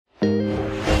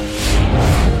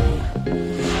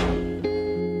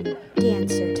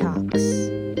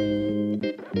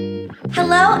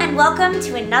and welcome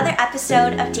to another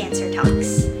episode of Dancer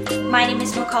Talks. My name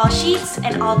is McCall Sheets,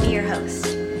 and I'll be your host.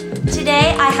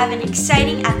 Today, I have an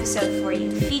exciting episode for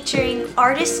you featuring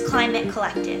Artist Climate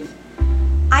Collective.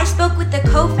 I spoke with the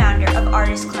co-founder of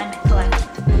Artist Climate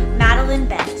Collective, Madeline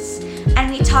Bez, and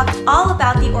we talked all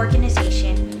about the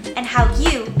organization and how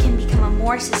you can become a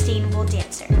more sustainable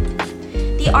dancer.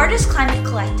 The Artist Climate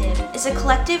Collective is a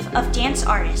collective of dance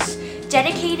artists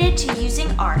dedicated to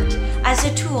using art as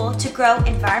a tool to grow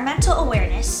environmental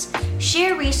awareness,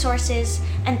 share resources,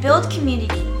 and build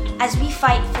community as we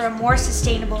fight for a more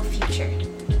sustainable future.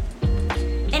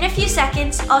 In a few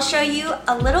seconds, I'll show you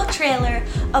a little trailer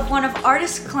of one of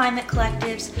Artist Climate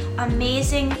Collective's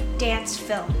amazing dance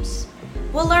films.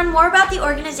 We'll learn more about the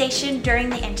organization during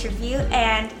the interview,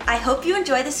 and I hope you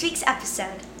enjoy this week's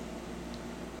episode.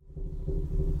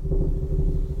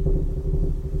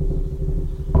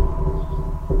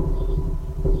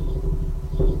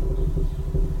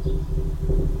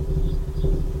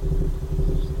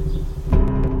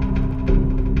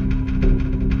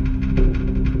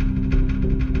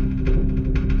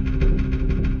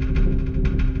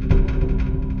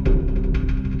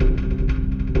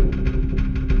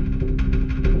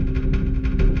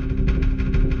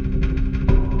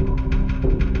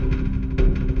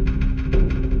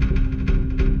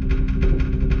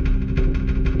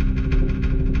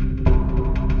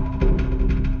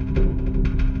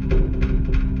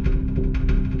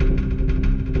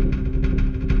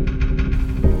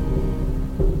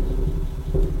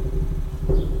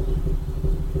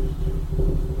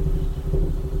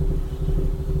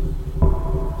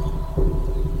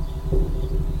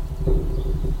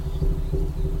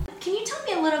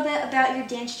 About your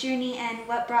dance journey and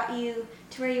what brought you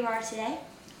to where you are today?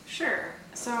 Sure.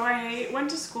 So I went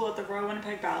to school at the Royal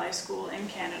Winnipeg Ballet School in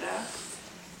Canada,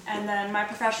 and then my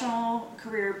professional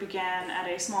career began at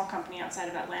a small company outside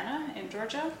of Atlanta in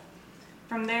Georgia.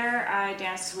 From there, I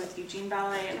danced with Eugene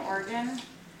Ballet in Oregon,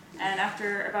 and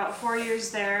after about 4 years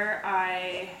there,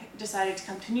 I decided to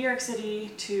come to New York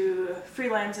City to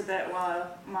freelance a bit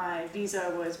while my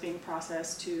visa was being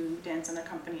processed to dance in a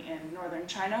company in northern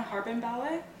China, Harbin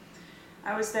Ballet.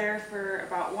 I was there for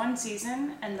about one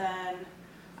season, and then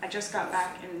I just got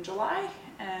back in July,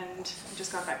 and I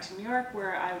just got back to New York,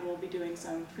 where I will be doing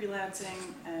some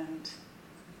freelancing, and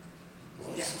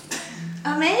yeah.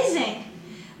 Amazing.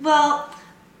 Well,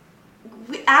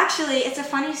 actually, it's a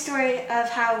funny story of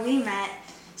how we met.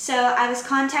 So I was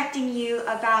contacting you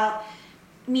about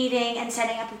meeting and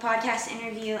setting up a podcast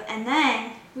interview, and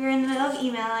then we were in the middle of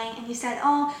emailing, and you said,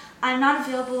 "Oh, I'm not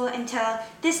available until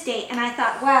this date." And I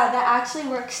thought, wow, that actually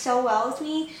works so well with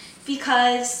me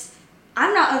because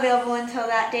I'm not available until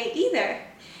that date either.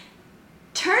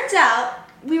 Turns out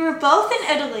we were both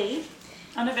in Italy.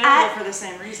 Unavailable for the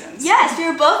same reasons. Yes, we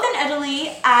were both in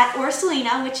Italy at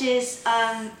Orsolina, which is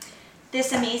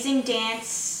this amazing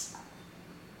dance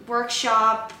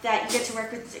workshop that you get to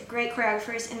work with great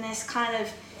choreographers in this kind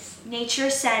of nature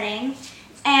setting.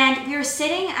 And we were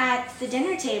sitting at the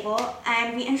dinner table,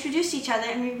 and we introduced each other,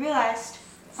 and we realized,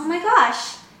 oh my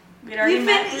gosh. We'd already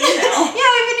met through email. Yeah,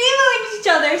 we've been emailing each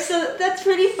other, so that's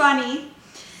pretty funny.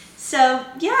 So,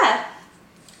 yeah.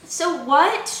 So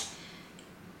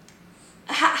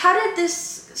how did this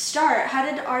start? How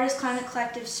did Artist Climate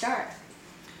Collective start?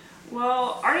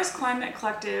 Well, Artist Climate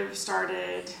Collective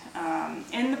started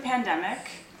in the pandemic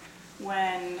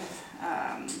when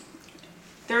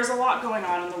there's a lot going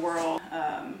on in the world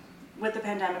with the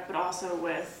pandemic, but also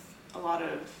with a lot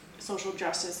of social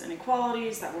justice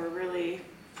inequalities that were really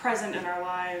present in our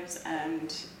lives,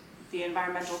 and the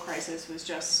environmental crisis was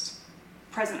just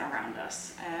present around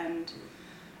us. And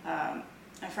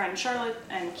my friend Charlotte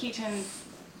and Keaton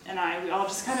and we all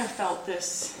just kind of felt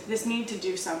this need to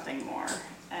do something more.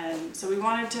 And so we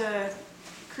wanted to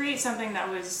create something that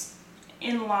was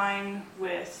in line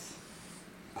with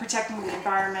protecting the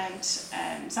environment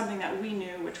and something that we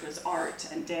knew, which was art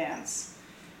and dance.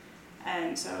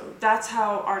 And so that's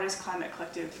how Artist Climate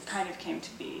Collective kind of came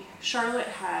to be. Charlotte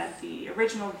had the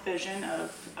original vision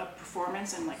of a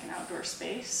performance in like an outdoor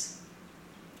space.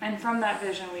 And from that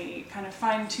vision, we kind of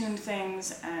fine-tuned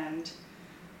things and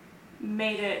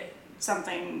made it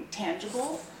something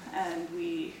tangible. And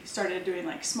we started doing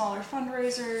like smaller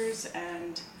fundraisers,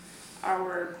 and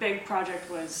our big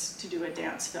project was to do a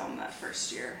dance film that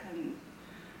first year,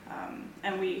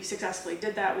 and we successfully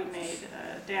did that. We made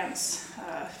a dance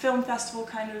film festival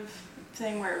kind of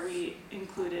thing where we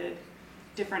included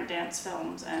different dance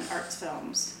films and arts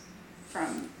films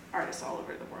from artists all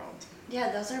over the world.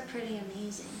 Yeah, those are pretty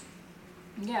amazing.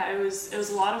 Yeah, it was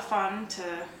a lot of fun to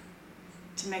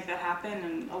make that happen,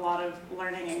 and a lot of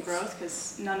learning and growth,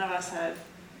 because none of us had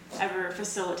ever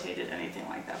facilitated anything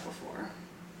like that before.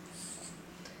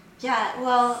 Yeah,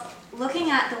 well,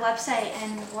 looking at the website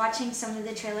and watching some of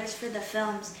the trailers for the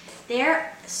films,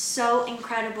 they're so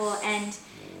incredible, and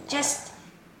just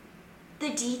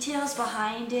the details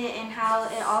behind it and how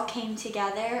it all came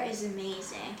together is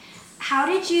amazing.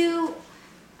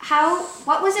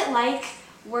 What was it like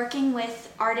working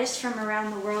with artists from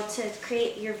around the world to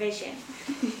create your vision?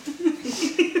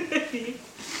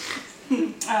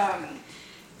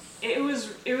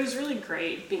 It was really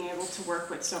great being able to work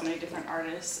with so many different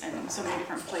artists and so many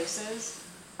different places.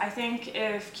 I think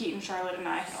if Keaton, Charlotte, and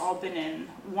I had all been in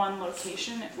one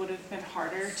location, it would have been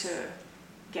harder to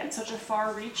get such a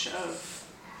far reach of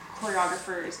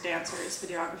choreographers, dancers,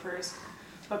 videographers.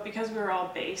 But because we were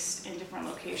all based in different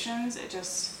locations, it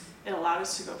allowed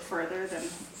us to go further than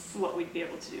what we'd be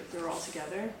able to do if we were all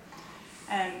together.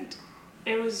 And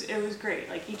it was great.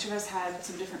 Like, each of us had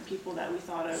some different people that we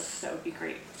thought of that would be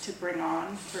great to bring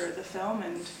on for the film,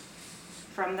 and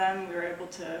from them we were able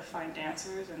to find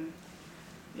dancers, and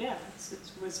yeah, it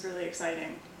was really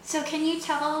exciting. So can you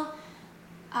tell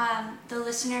the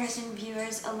listeners and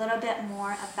viewers a little bit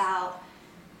more about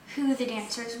who the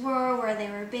dancers were, where they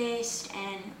were based,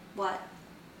 and what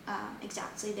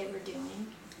exactly they were doing?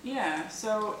 Yeah,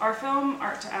 so our film,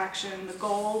 Art to Action, the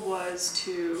goal was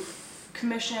to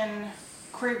commission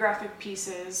choreographic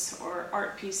pieces or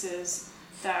art pieces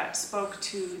that spoke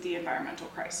to the environmental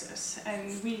crisis.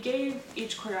 And we gave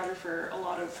each choreographer a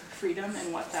lot of freedom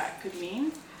in what that could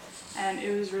mean. And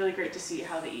it was really great to see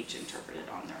how they each interpreted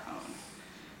on their own.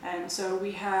 And so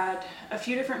we had a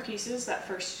few different pieces that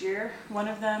first year. One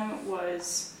of them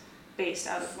was based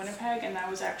out of Winnipeg, and that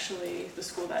was actually the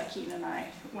school that Keaton and I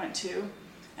went to.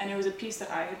 And it was a piece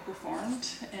that I had performed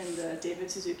in the David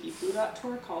Suzuki Blue Dot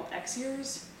Tour called X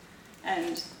Years.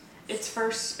 And its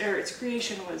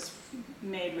creation was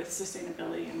made with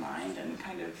sustainability in mind, and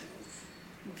kind of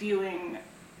viewing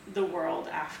the world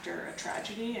after a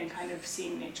tragedy and kind of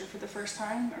seeing nature for the first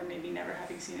time, or maybe never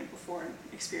having seen it before and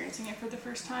experiencing it for the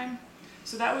first time.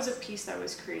 So that was a piece that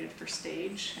was created for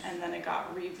stage, and then it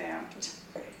got revamped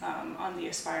on the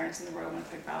Aspirants in the Royal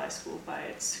Winnipeg Ballet School by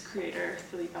its creator,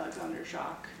 Philippe Alexander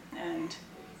Jacques, and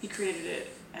he created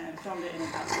it and filmed it in an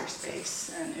outdoor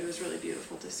space, and it was really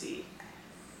beautiful to see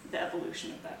the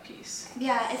evolution of that piece.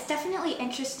 Yeah, it's definitely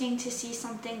interesting to see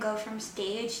something go from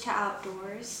stage to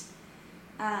outdoors,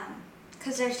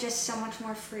 because there's just so much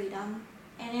more freedom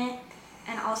in it,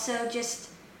 and also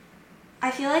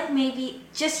I feel like maybe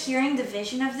just hearing the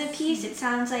vision of the piece, it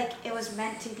sounds like it was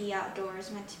meant to be outdoors,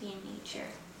 meant to be in nature.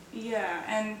 Yeah,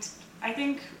 and I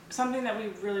think something that we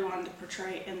really wanted to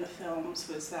portray in the films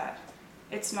was that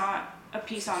it's not a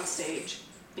piece on stage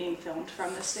being filmed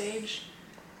from the stage,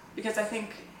 because I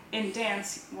think in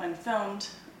dance, when filmed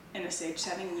in a stage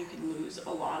setting, you can lose a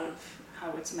lot of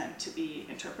how it's meant to be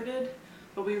interpreted,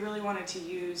 but we really wanted to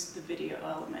use the video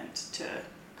element to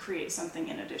create something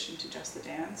in addition to just the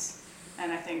dance.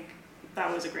 And I think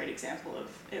that was a great example of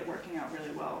it working out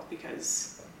really well,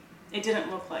 because it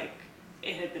didn't look like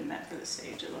it had been meant for the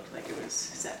stage. It looked like it was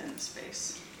set in the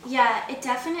space. Yeah, it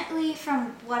definitely,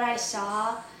 from what I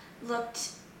saw,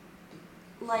 looked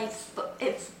like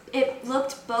it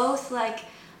looked both like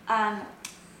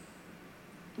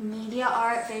media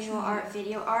art, visual art,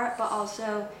 video art, but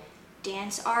also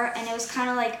dance art, and it was kind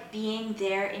of like being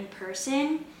there in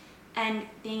person and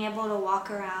being able to walk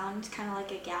around kind of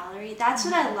like a gallery. That's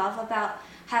what I love about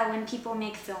how when people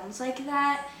make films like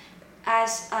that,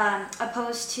 as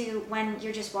opposed to when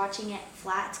you're just watching it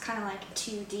flat, it's kind of like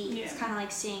 2D. Yeah. It's kind of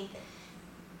like seeing,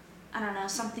 I don't know,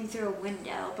 something through a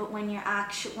window. But when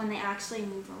when they actually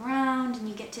move around and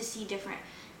you get to see different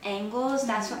angles,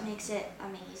 that's what makes it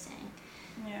amazing.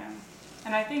 Yeah,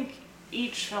 and I think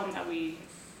each film that we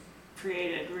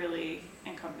created really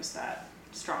encompassed that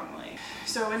strongly.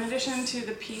 So in addition to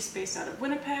the piece based out of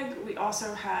Winnipeg, we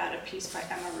also had a piece by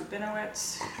Emma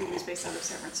Rubinowitz, who was based out of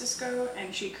San Francisco,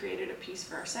 and she created a piece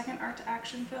for our second Art to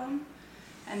Action film.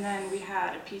 And then we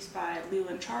had a piece by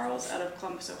Leland Charles out of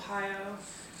Columbus, Ohio.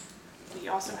 We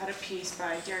also had a piece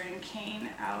by Darian Kane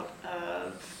out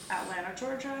of Atlanta,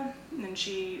 Georgia, and then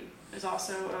she is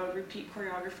also a repeat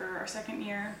choreographer our second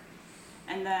year.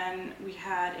 And then we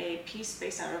had a piece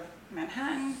based out of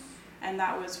Manhattan, and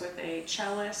that was with a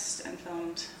cellist and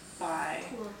filmed by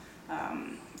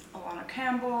Alana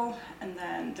Campbell, and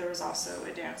then there was also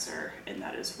a dancer in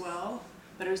that as well,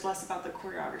 but it was less about the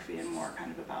choreography and more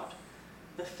kind of about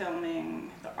the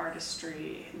filming, the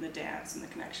artistry, and the dance, and the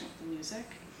connection with the music.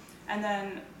 And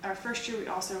then our first year we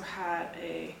also had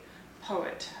a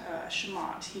poet,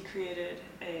 Shamat. He created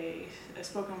a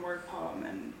spoken word poem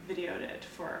and videoed it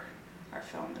for our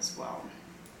film as well.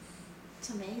 It's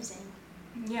amazing.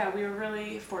 Yeah, we were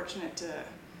really fortunate to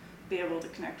be able to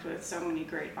connect with so many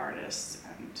great artists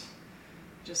and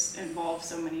just involve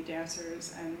so many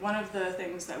dancers. And one of the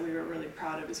things that we were really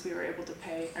proud of is we were able to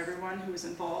pay everyone who was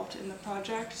involved in the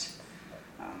project.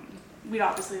 We'd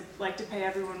obviously like to pay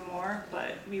everyone more,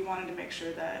 but we wanted to make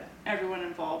sure that everyone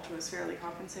involved was fairly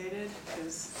compensated,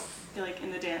 because I feel like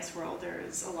in the dance world there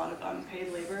is a lot of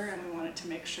unpaid labor, and we wanted to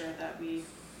make sure that we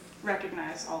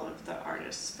recognize all of the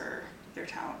artists for their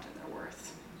talent and their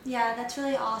worth. Yeah, that's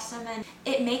really awesome, and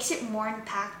it makes it more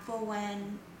impactful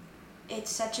when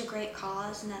it's such a great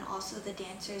cause, and then also the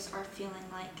dancers are feeling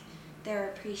like they're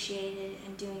appreciated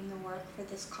and doing the work for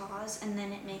this cause, and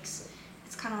then it's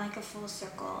kind of like a full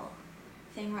circle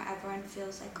thing where everyone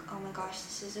feels like, oh my gosh,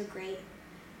 this is a great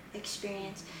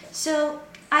experience. So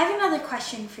I have another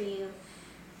question for you.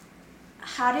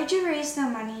 How did you raise the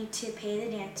money to pay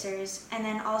the dancers? And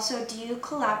then also, do you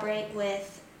collaborate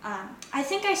with, I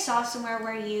think I saw somewhere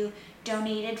where you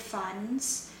donated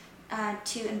funds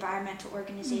to environmental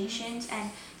organizations. Mm-hmm.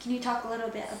 And can you talk a little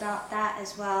bit about that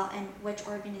as well, and which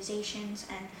organizations,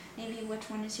 and maybe which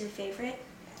one is your favorite?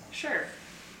 Sure.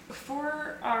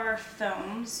 For our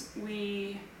films,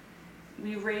 we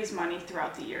raise money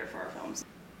throughout the year for our films.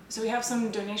 So we have some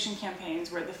donation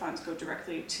campaigns where the funds go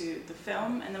directly to the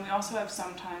film, and then we also have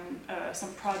some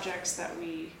projects that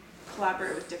we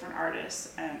collaborate with different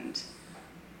artists, and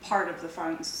part of the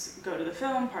funds go to the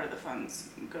film, part of the funds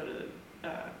go to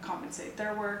compensate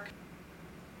their work.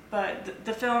 But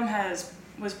the film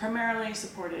was primarily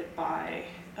supported by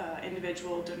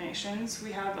individual donations.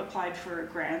 We have applied for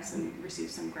grants and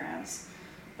received some grants,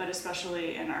 but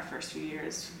especially in our first few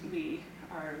years, we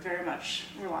are very much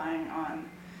relying on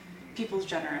people's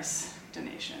generous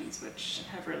donations, which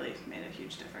have really made a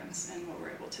huge difference in what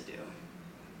we're able to do.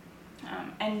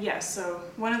 And yes, so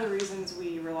one of the reasons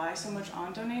we rely so much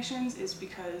on donations is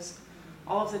because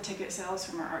all of the ticket sales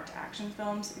from our Art to Action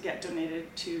films get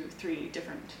donated to 3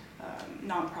 different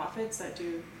nonprofits that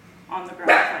do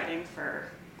on-the-ground fighting for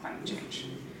climate change.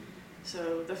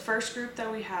 So the first group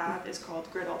that we have is called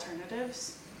Grid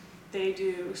Alternatives. They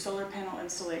do solar panel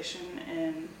installation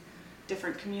in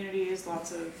different communities,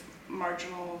 lots of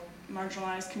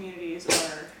marginalized communities,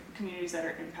 or communities that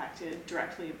are impacted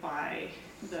directly by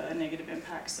the negative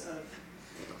impacts of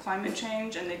climate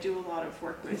change, and they do a lot of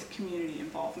work with community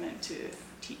involvement to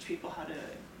teach people how to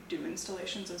do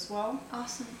installations as well.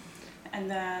 Awesome. And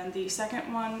then the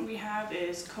second one we have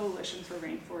is Coalition for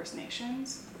Rainforest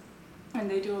Nations, and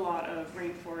they do a lot of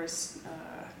rainforest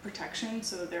protection,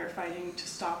 so they're fighting to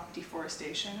stop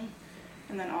deforestation,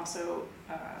 and then also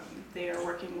they are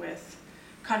working with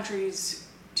countries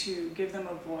to give them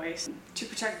a voice to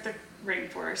protect the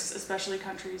rainforests, especially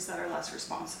countries that are less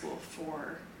responsible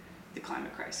for the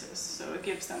climate crisis, so it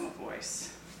gives them a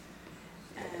voice.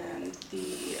 And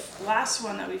the last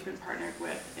one that we've been partnered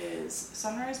with is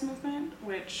Sunrise Movement,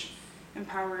 which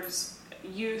empowers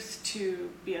youth to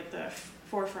be at the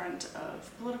forefront of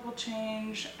political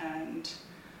change and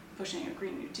pushing a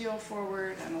Green New Deal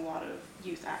forward, and a lot of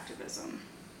youth activism.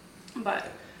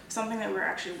 But something that we're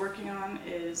actually working on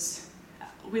is,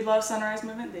 we love Sunrise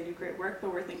Movement, they do great work,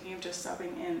 but we're thinking of just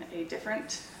subbing in a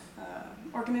different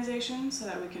organization so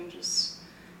that we can just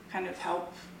kind of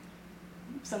help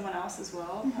someone else as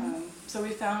well. Mm-hmm. So we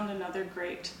found another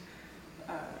great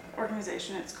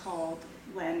organization. It's called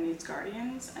Land Needs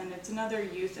Guardians, and it's another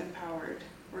youth-empowered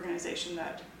organization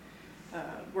that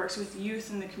works with youth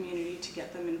in the community to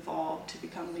get them involved to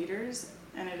become leaders,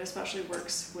 and it especially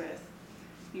works with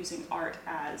using art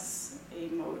as a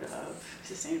mode of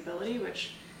sustainability,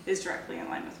 which is directly in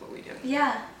line with what we do.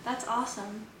 Yeah, that's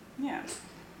awesome. Yeah.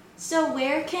 So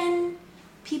where can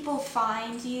people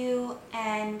find you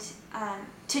and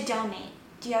to donate?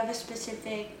 Do you have a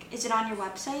specific, is it on your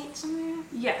website somewhere?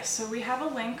 Yes, so we have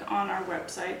a link on our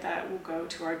website that will go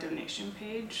to our donation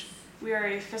page. We are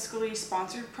a fiscally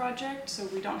sponsored project, so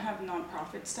we don't have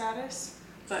nonprofit status,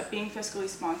 but being fiscally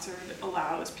sponsored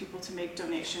allows people to make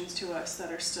donations to us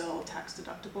that are still tax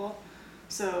deductible.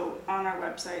 So on our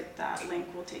website, that link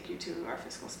will take you to our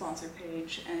fiscal sponsor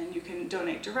page, and you can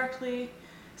donate directly.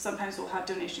 Sometimes we'll have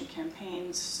donation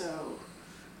campaigns, so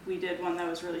we did one that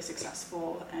was really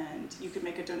successful, and you could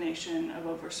make a donation of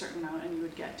over a certain amount and you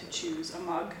would get to choose a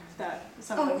mug that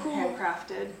someone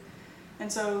handcrafted.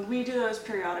 And so we do those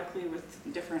periodically with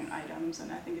different items,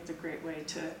 and I think it's a great way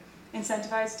to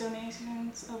incentivize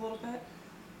donations a little bit.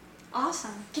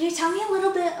 Awesome. Can you tell me a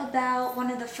little bit about one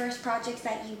of the first projects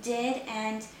that you did,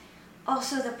 and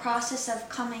also the process of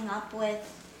coming up with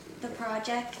the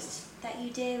projects that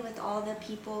you did with all the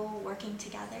people working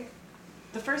together?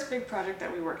 The first big project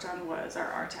that we worked on was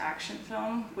our Art to Action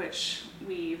film, which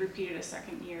we repeated a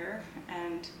second year.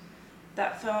 And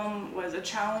that film was a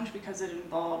challenge because it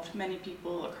involved many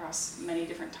people across many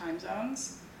different time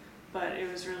zones. But it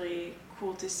was really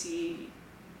cool to see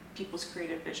people's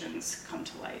creative visions come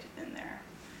to light in there.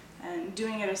 And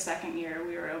doing it a second year,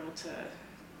 we were able to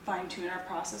fine-tune our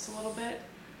process a little bit.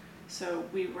 So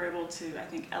we were able to, I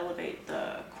think, elevate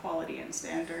the quality and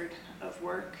standard of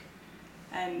work.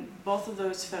 And both of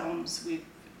those films we've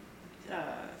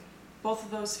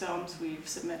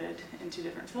submitted into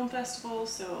different film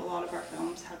festivals. So a lot of our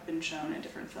films have been shown in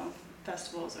different film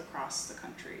festivals across the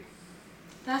country.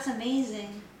 That's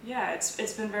amazing. Yeah,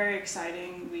 it's been very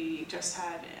exciting. We just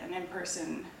had an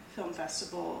in-person film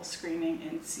festival screening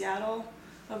in Seattle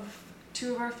of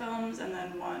 2 of our films, and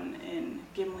then one in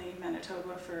Gimli,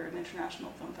 Manitoba for an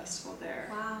international film festival there.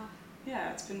 Wow.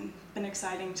 Yeah, it's been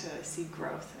exciting to see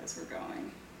growth as we're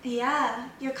going. Yeah,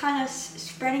 you're kind of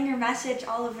spreading your message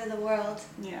all over the world.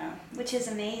 Yeah. Which is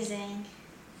amazing.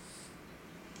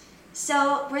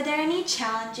 So, were there any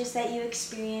challenges that you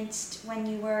experienced when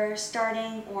you were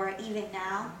starting or even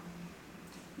now?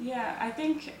 Yeah, I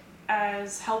think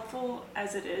as helpful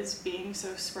as it is being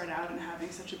so spread out and having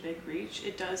such a big reach,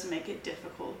 it does make it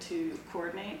difficult to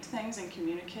coordinate things and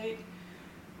communicate.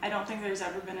 I don't think there's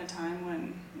ever been a time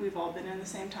when we've all been in the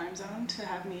same time zone to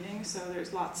have meetings, so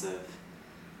there's lots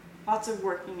of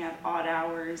working at odd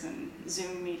hours and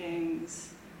Zoom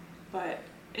meetings, but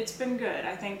it's been good.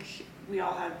 I think we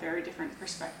all have very different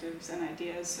perspectives and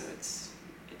ideas, so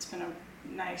it's been a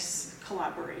nice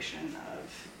collaboration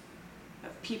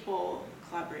of people,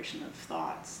 collaboration of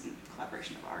thoughts, and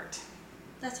collaboration of art.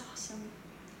 That's awesome.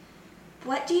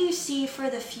 What do you see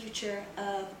for the future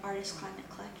of Artist Climate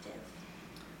Collective?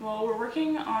 Well, we're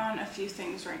working on a few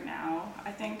things right now.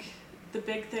 I think the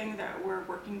big thing that we're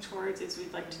working towards is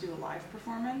we'd like to do a live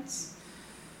performance.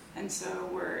 And so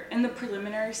we're in the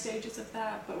preliminary stages of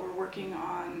that, but we're working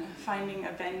on finding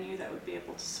a venue that would be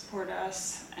able to support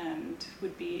us and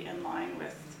would be in line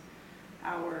with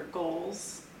our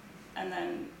goals. And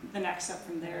then the next step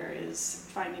from there is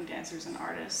finding dancers and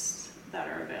artists that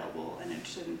are available and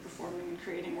interested in performing and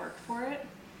creating work for it.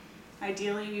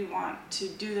 Ideally, we want to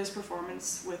do this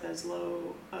performance with as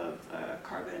low of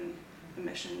carbon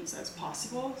emissions as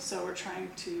possible. So we're trying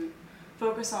to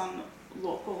focus on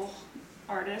local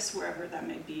artists, wherever that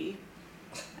may be,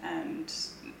 and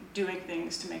doing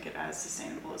things to make it as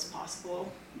sustainable as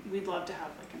possible. We'd love to have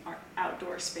like an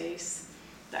outdoor space.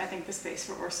 I think the space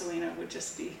for Ursulina would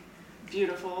just be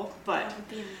beautiful, but That would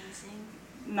be amazing.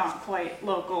 not quite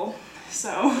local.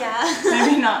 So Yeah.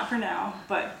 maybe not for now,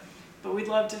 but we'd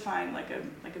love to find like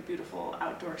a beautiful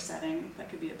outdoor setting that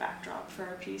could be a backdrop for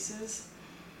our pieces.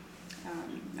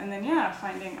 And then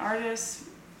finding artists.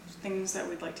 Things that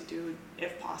we'd like to do,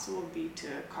 if possible, would be to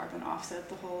carbon offset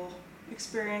the whole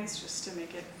experience, just to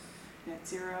make it net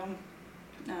zero.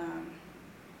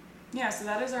 So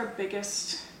that is our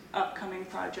biggest upcoming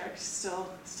project. Still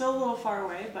a little far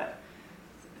away, but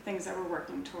things that we're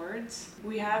working towards.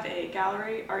 We have a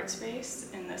gallery art space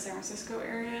in the San Francisco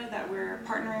area that we're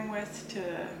partnering with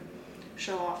to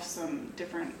show off some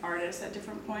different artists at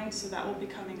different points, so that will be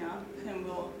coming up, and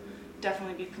we'll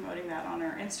definitely be promoting that on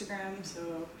our Instagram,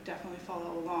 so definitely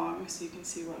follow along so you can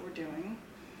see what we're doing.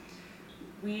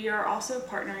 We are also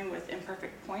partnering with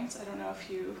Imperfect Points. I don't know if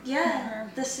you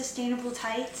remember. The sustainable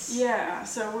tights. Yeah,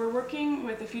 so we're working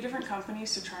with a few different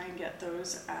companies to try and get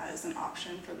those as an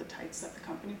option for the tights that the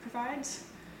company provides.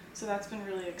 So that's been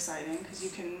really exciting because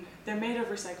they're made of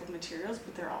recycled materials,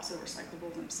 but they're also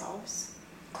recyclable themselves.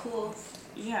 Cool.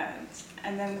 Yeah,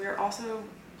 and then we're also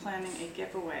planning a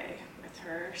giveaway with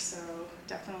her, so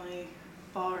definitely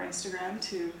follow our Instagram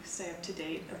to stay up to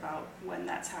date about when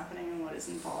that's happening and what is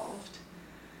involved.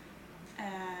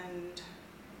 And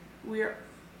we're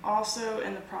also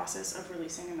in the process of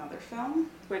releasing another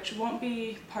film, which won't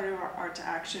be part of our Art to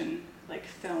Action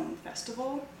film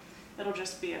festival. It'll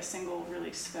just be a single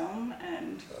release film,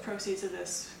 and proceeds of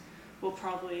this will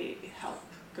probably help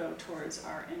go towards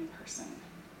our in-person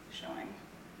showing.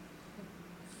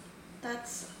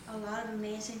 That's a lot of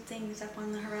amazing things up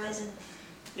on the horizon.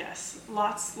 Yes,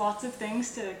 lots of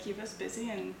things to keep us busy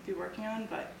and be working on,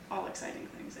 but all exciting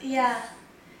things. Yeah.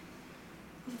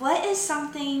 What is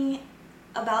something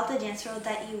about the dance world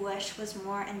that you wish was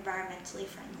more environmentally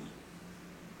friendly?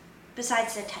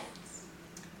 Besides the tights.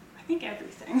 I think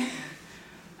everything.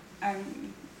 I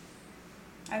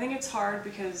think it's hard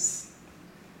because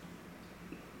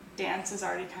dance is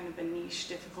already kind of a niche,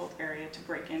 difficult area to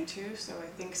break into, so I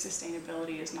think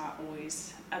sustainability is not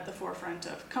always at the forefront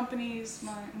of companies'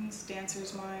 minds,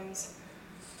 dancers' minds,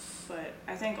 but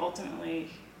I think ultimately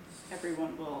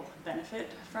everyone will benefit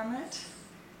from it.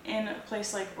 In a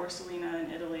place like Orsolina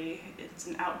in Italy, it's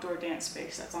an outdoor dance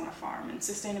space that's on a farm, and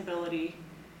sustainability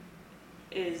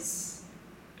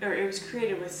it was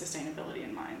created with sustainability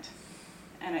in mind.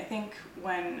 And I think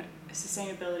when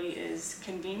sustainability is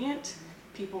convenient,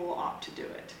 people will opt to do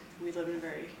it. We live in a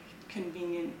very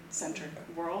convenient-centric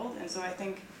world, and so I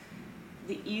think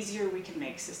the easier we can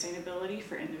make sustainability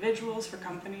for individuals, for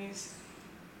companies,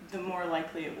 the more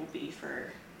likely it will be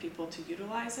for people to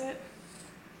utilize it.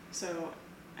 So,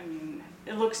 I mean,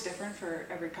 it looks different for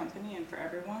every company and for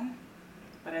everyone,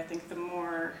 but I think the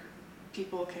more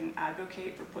people can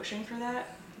advocate for pushing for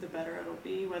that, the better it'll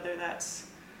be, whether that's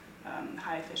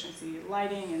high efficiency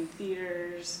lighting in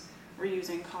theaters,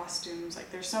 reusing costumes.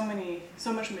 Like, there's so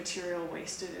much material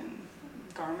wasted in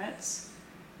garments,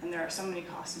 and there are so many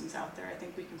costumes out there. I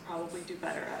think we can probably do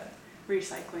better at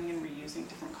recycling and reusing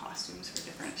different costumes for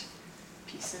different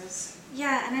pieces.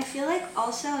 Yeah, and I feel like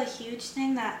also a huge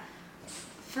thing that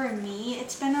for me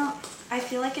I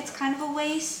feel like it's kind of a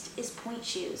waste is point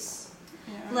shoes.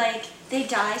 Yeah. Like, they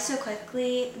die so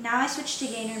quickly. Now I switched to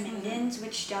Gainer Mindens,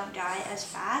 which don't die as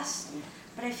fast.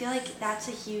 But I feel like that's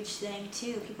a huge thing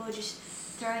too. People are just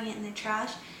throwing it in the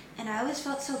trash. And I always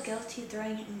felt so guilty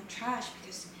throwing it in the trash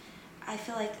because I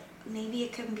feel like maybe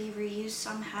it could be reused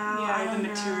somehow. Yeah, I don't the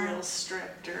know. material's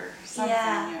stripped or something.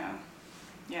 Yeah.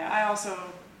 Yeah, I also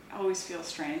always feel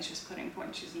strange just putting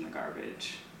point shoes in the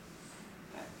garbage.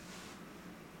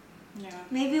 But, yeah.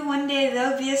 Maybe one day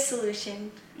there'll be a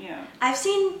solution. Yeah. I've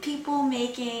seen people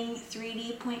making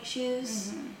 3D point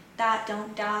shoes that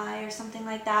don't die or something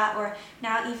like that, or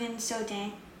now even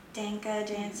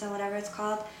Danca, whatever it's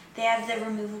called, they have the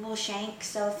removable shank,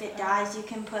 so if it dies you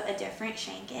can put a different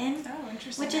shank in. Oh,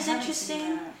 interesting. Which is I haven't seen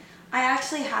interesting. that. I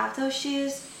actually have those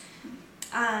shoes.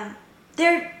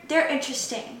 They're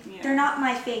interesting. Yeah. They're not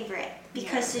my favorite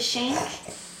because Yeah. the shank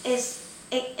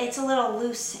it's a little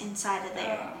loose inside of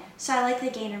there. Oh. So I like the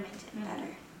Gainer Minden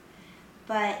better.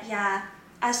 But yeah,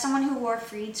 as someone who wore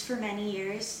Freeds for many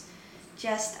years,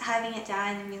 just having it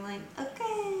die and then being like,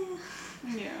 okay,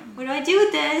 Yeah. what do I do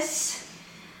with this?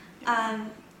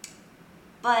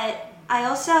 But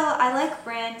I like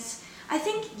brands. I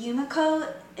think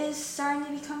Yumiko is starting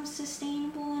to become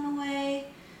sustainable in a way.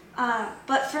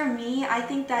 But for me, I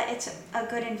think that it's a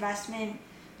good investment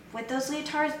with those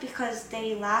leotards because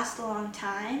they last a long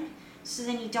time. So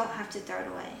then you don't have to throw it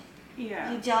away.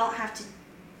 Yeah. You don't have to,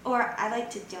 or I like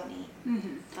to donate.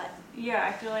 But Yeah,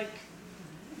 I feel like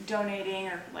donating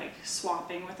or like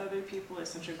swapping with other people is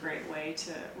such a great way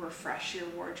to refresh your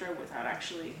wardrobe without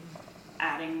actually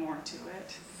adding more to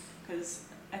it. Because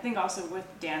I think also with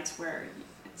dance wear,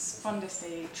 it's fun to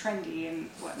say trendy and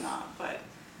whatnot, but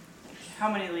like,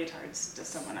 how many leotards does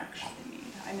someone actually need?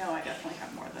 I know I definitely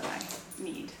have more than I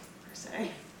need, per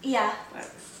se. yeah,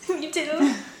 But me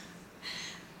too.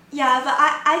 Yeah, but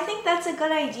I think that's a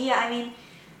good idea. I mean,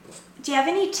 do you have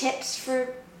any tips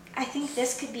for, I think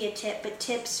this could be a tip, but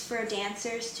tips for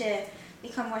dancers to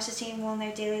become more sustainable in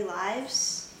their daily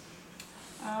lives?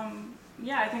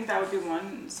 Yeah, I think that would be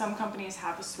one. Some companies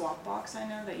have a swap box, I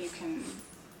know, that you can,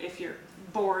 if you're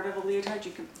bored of a leotard,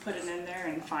 you can put it in there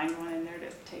and find one in there to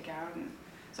take out. And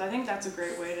so I think that's a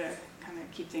great way to kind of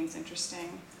keep things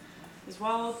interesting. As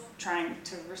well, trying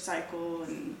to recycle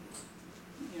and,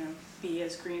 you know, be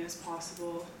as green as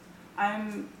possible.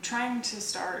 I'm trying to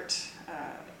start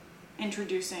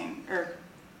introducing, or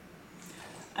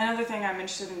another thing I'm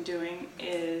interested in doing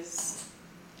is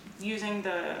using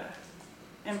the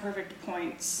Imperfect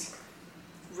Points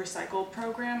recycle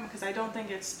program, because I don't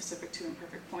think it's specific to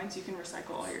Imperfect Points. You can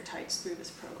recycle all your tights through this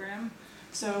program.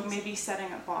 So maybe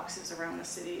setting up boxes around the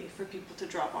city for people to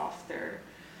drop off their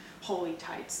holy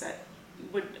tights that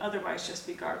would otherwise just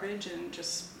be garbage, and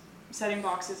just setting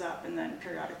boxes up and then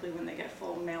periodically when they get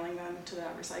full mailing them to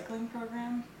that recycling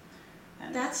program.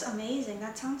 And That's amazing.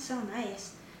 That sounds so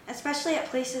nice. Especially at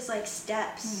places like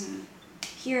Steps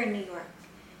here in New York.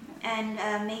 And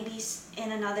maybe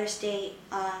in another state,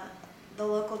 the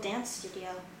local dance studio.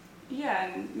 Yeah,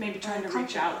 and maybe trying to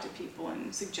reach company. out to people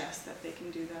and suggest that they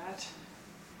can do that.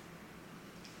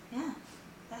 Yeah,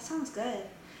 that sounds good.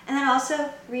 And then also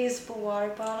reusable water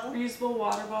bottle. Reusable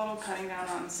water bottle, cutting down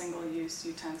on single-use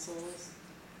utensils.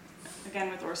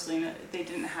 Again, with Orsolina, they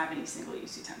didn't have any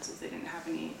single-use utensils. They didn't have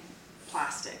any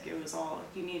plastic. It was all,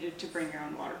 you needed to bring your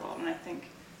own water bottle. And I think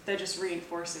that just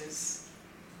reinforces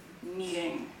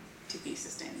needing to be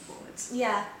sustainable. It's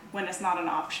Yeah. when it's not an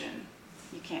option,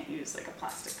 you can't use like a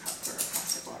plastic cup or a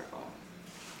plastic water bottle.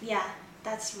 Yeah,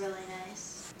 that's really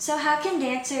nice. So how can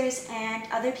dancers and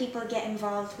other people get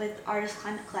involved with Artist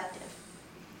Climate Collective?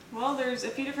 Well, there's a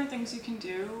few different things you can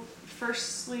do.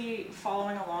 Firstly,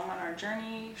 following along on our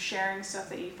journey, sharing stuff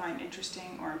that you find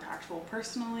interesting or impactful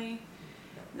personally.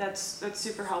 That's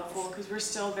super helpful because we're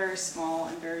still very small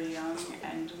and very young,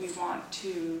 and we want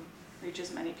to reach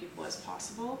as many people as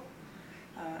possible.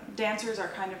 Dancers are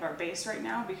kind of our base right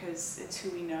now because it's who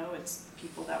we know, it's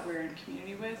people that we're in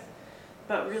community with.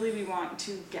 But really we want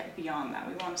to get beyond that.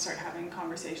 We want to start having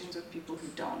conversations with people who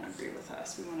don't agree with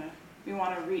us. We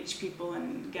want to reach people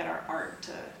and get our art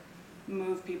to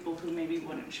move people who maybe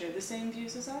wouldn't share the same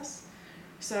views as us.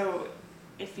 So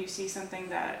if you see something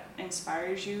that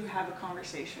inspires you, have a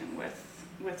conversation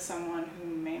with someone who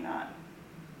may not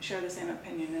share the same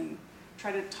opinion and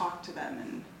try to talk to them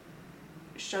and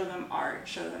show them art,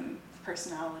 show them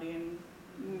personality, and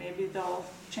maybe they'll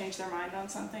change their mind on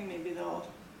something, maybe they'll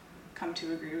come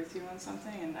to agree with you on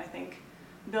something. And I think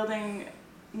building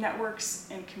networks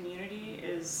and community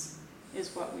is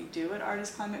what we do at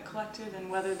Artist Climate Collective, and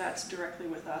whether that's directly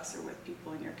with us or with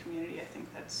people in your community, I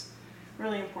think that's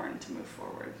really important to move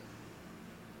forward.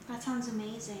 That sounds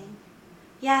amazing.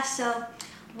 Yeah, so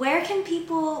where can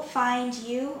people find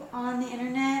you on the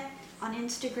internet, on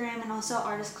Instagram, and also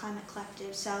Artist Climate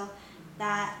Collective, so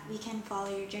that we can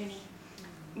follow your journey?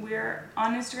 We're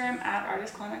on Instagram at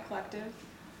Artist Climate Collective.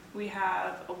 We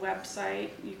have a website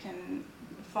you can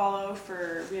follow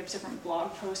we have different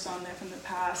blog posts on there from the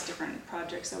past, different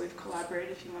projects that we've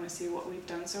collaborated if you want to see what we've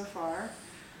done so far.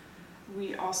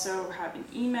 We also have an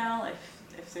email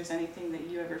if there's anything that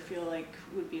you ever feel like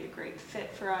would be a great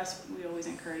fit for us. We always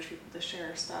encourage people to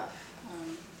share stuff.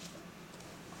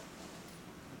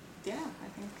 Yeah, I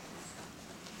think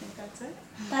that's it.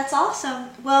 That's awesome.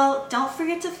 Well, don't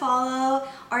forget to follow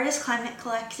Artist Climate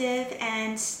Collective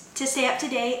and to stay up to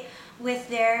date with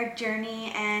their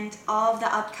journey and all of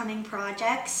the upcoming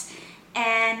projects.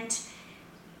 And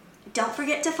don't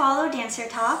forget to follow Dancer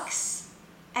Talks.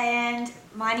 And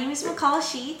my name is McCall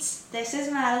Sheets. This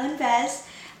is Madeline Bez.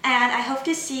 And I hope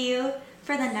to see you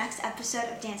for the next episode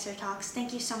of Dancer Talks.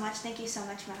 Thank you so much. Thank you so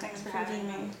much, Madeline, Thanks for having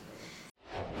me.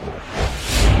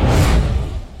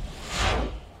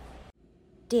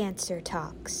 Dancer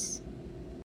Talks.